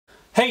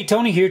Hey,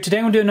 Tony here. Today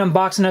I'm going to do an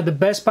unboxing of the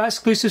Best Buy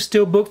exclusive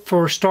Steelbook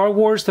for Star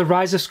Wars: The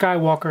Rise of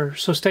Skywalker,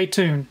 so stay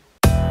tuned.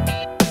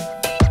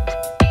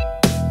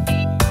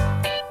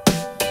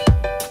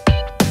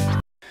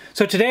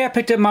 So today I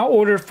picked up my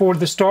order for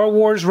the Star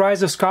Wars: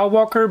 Rise of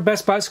Skywalker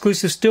Best Buy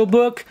exclusive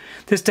Steelbook.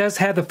 This does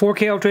have the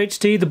 4K Ultra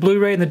HD, the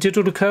Blu-ray, and the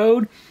digital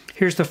decode.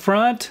 Here's the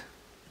front,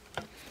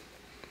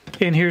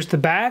 and here's the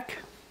back.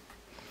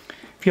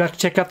 If you'd like to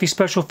check out these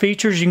special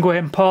features, you can go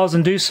ahead and pause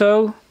and do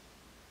so.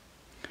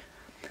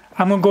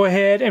 I'm going to go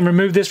ahead and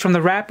remove this from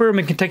the wrapper and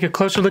we can take a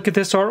closer look at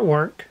this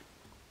artwork.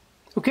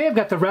 Okay, I've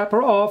got the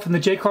wrapper off and the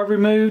J-card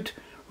removed.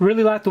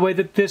 Really like the way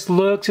that this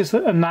looks. It's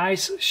a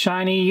nice,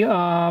 shiny,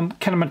 kind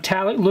of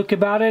metallic look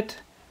about it.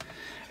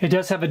 It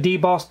does have a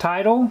debossed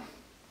title.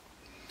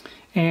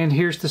 And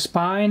here's the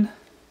spine.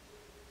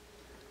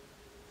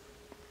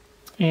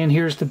 And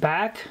here's the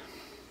back.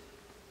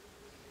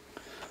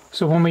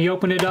 So when we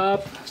open it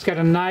up, it's got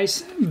a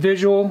nice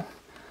visual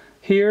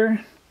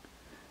here.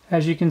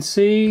 As you can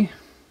see.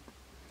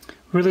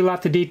 Really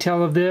like the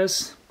detail of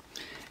this.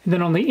 And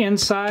then on the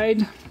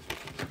inside,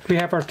 we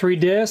have our 3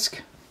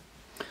 discs.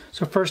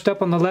 So first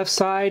up on the left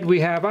side,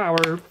 we have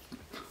our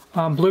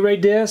Blu-ray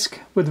disc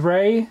with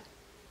Rey.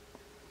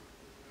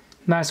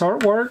 Nice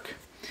artwork.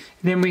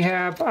 And then we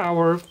have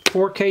our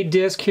 4K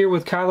disc here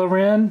with Kylo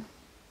Ren.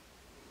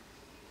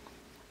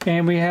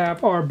 And we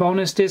have our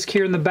bonus disc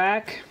here in the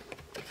back,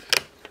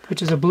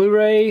 which is a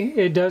Blu-ray.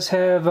 It does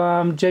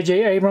have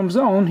J.J. Abrams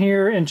on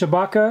here and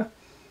Chewbacca.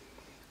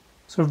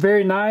 So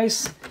very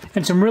nice,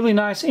 and some really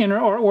nice inner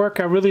artwork.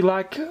 I really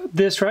like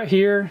this right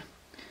here.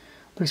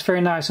 Looks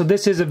very nice. So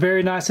this is a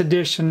very nice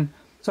addition.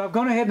 So I've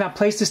gone ahead and I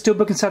placed this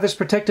Steelbook inside this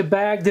protective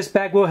bag. This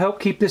bag will help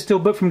keep this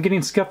Steelbook from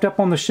getting scuffed up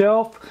on the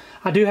shelf.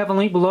 I do have a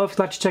link below if you'd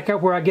like to check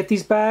out where I get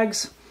these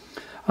bags.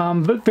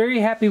 But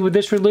very happy with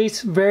this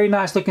release. Very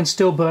nice looking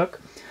Steelbook.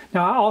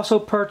 Now I also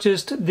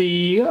purchased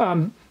the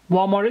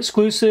Walmart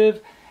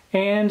exclusive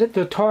and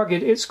the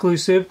Target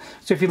exclusive.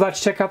 So if you'd like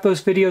to check out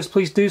those videos,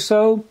 please do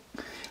so.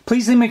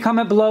 Please leave me a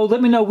comment below.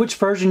 Let me know which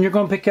version you're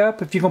going to pick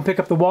up. If you're going to pick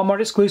up the Walmart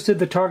exclusive,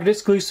 the Target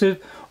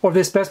exclusive, or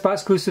this Best Buy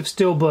exclusive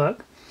Steelbook.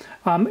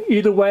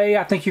 Either way,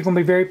 I think you're going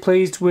to be very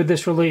pleased with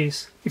this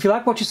release. If you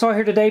like what you saw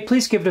here today,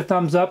 please give it a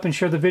thumbs up and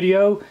share the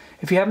video.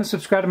 If you haven't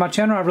subscribed to my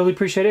channel, I really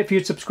appreciate it if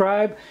you'd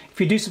subscribe.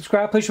 If you do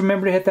subscribe, please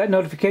remember to hit that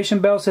notification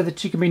bell so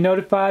that you can be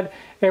notified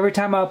every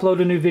time I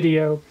upload a new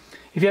video.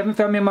 If you haven't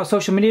found me on my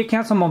social media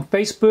accounts, I'm on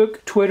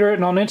Facebook, Twitter,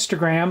 and on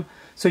Instagram.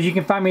 So you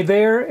can find me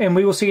there, and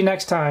we will see you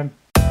next time.